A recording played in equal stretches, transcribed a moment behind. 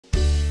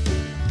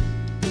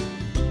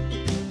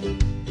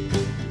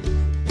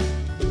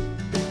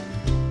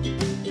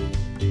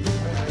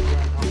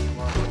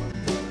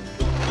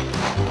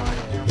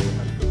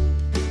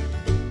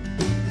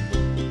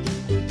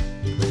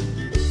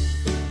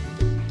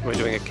We're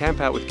doing a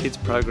Camp Out with Kids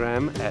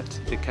program at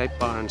the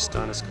Byron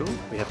Steiner School.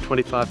 We have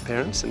 25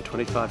 parents and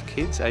 25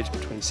 kids aged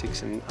between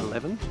 6 and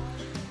 11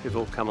 who've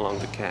all come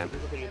along to camp.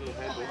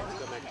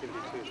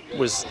 It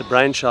was the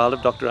brainchild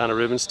of Dr. Anna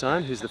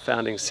Rubinstein, who's the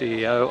founding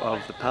CEO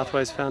of the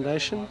Pathways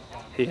Foundation.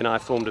 He and I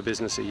formed a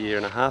business a year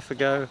and a half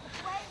ago,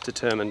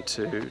 determined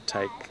to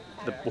take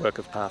the work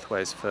of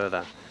Pathways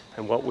further.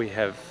 And what we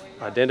have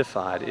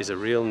identified is a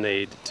real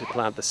need to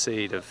plant the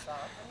seed of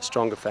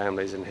stronger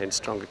families and hence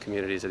stronger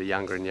communities at a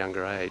younger and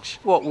younger age.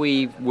 What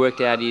we've worked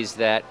out is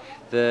that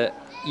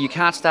you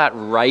can't start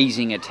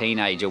raising a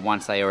teenager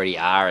once they already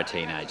are a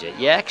teenager.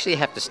 You actually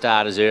have to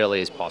start as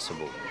early as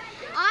possible.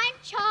 I'm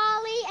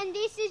Charlie and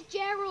this is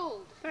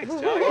Gerald. Thanks,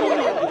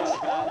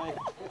 Charlie.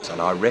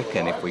 And I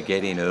reckon if we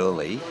get in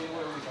early,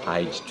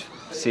 aged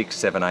 6,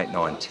 7, 8,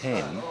 9,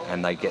 10,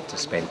 and they get to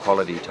spend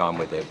quality time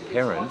with their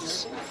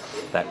parents,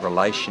 that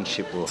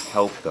relationship will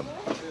help them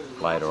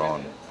later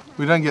on.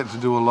 We don't get to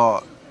do a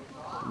lot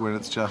when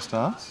it's just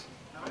us.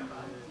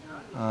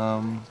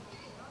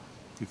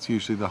 It's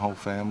usually the whole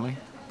family.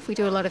 We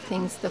do a lot of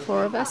things, the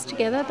four of us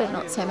together, but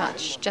not so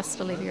much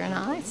just Olivia and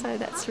I, so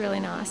that's a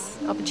really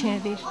nice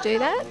opportunity to do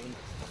that.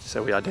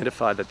 So we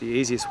identified that the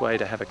easiest way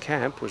to have a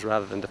camp was,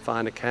 rather than to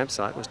find a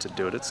campsite, was to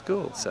do it at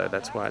school. So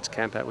that's why it's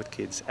Camp Out with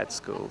Kids at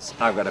schools.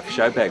 I've got a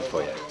show bag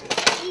for you.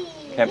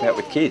 Camp Out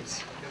with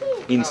Kids.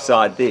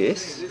 Inside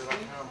this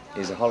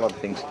is a whole lot of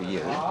things for you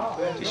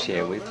to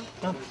share with.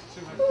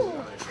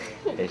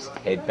 There's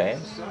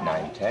headbands,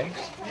 name tags,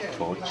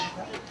 torch,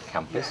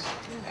 compass,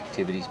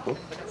 activities book,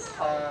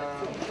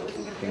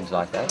 things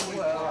like that.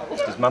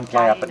 Does Mum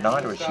play up at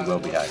night or is she well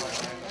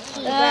behaved?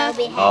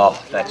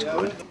 Oh, that's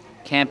good.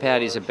 Camp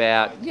Out is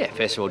about,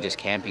 first of all, just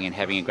camping and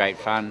having a great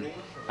fun,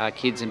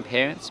 kids and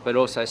parents, but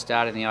also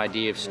starting the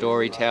idea of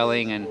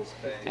storytelling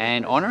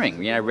and honouring,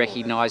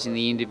 recognising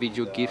the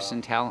individual gifts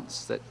and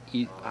talents that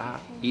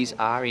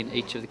are in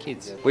each of the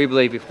kids. We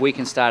believe if we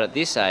can start at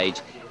this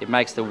age, it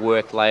makes the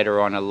work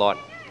later on a lot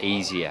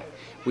easier.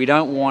 We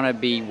don't want to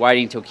be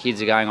waiting till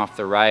kids are going off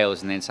the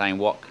rails and then saying,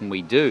 what can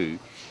we do?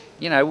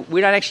 We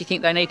don't actually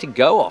think they need to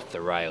go off the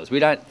rails. We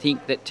don't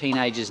think that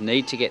teenagers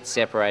need to get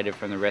separated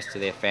from the rest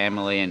of their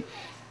family and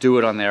do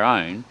it on their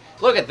own.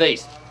 Look at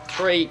these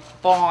 3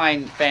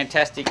 fine,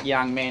 fantastic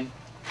young men,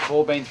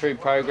 all been through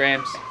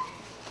programs.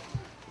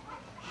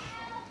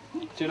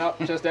 Chin up,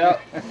 chest out.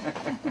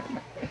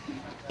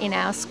 In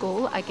our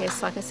school, I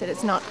guess, like I said,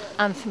 it's not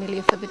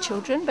unfamiliar for the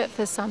children, but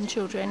for some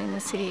children in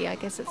the city, I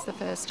guess it's the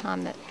first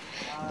time that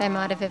they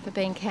might have ever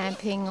been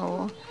camping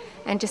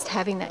and just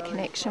having that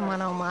connection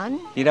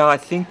one-on-one. I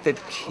think that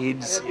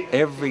kids,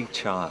 every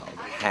child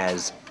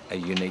has a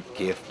unique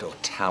gift or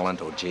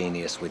talent or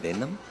genius within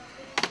them.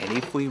 And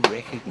if we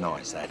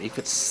recognise that, if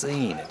it's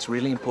seen, it's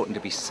really important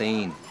to be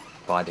seen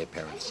by their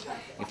parents.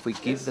 If we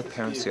give the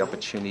parents the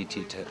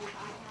opportunity to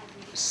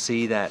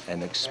see that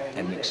and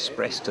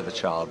express to the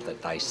child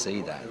that they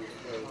see that,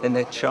 then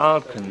their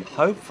child can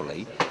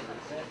hopefully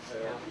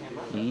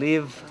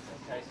live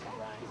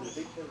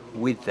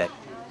with that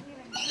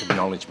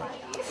acknowledgement.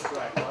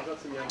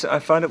 So I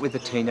find it with the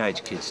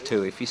teenage kids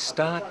too. If you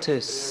start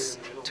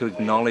to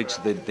acknowledge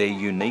their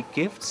unique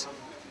gifts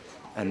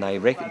and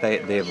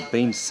they've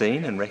been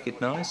seen and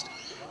recognised,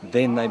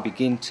 then they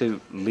begin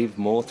to live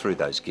more through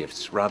those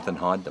gifts rather than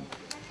hide them.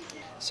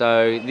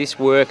 So this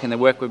work and the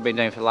work we've been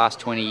doing for the last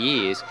 20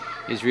 years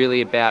is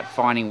really about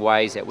finding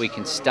ways that we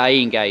can stay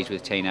engaged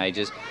with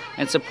teenagers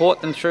and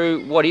support them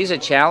through what is a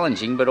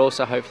challenging but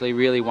also hopefully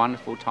really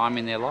wonderful time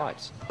in their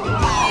lives.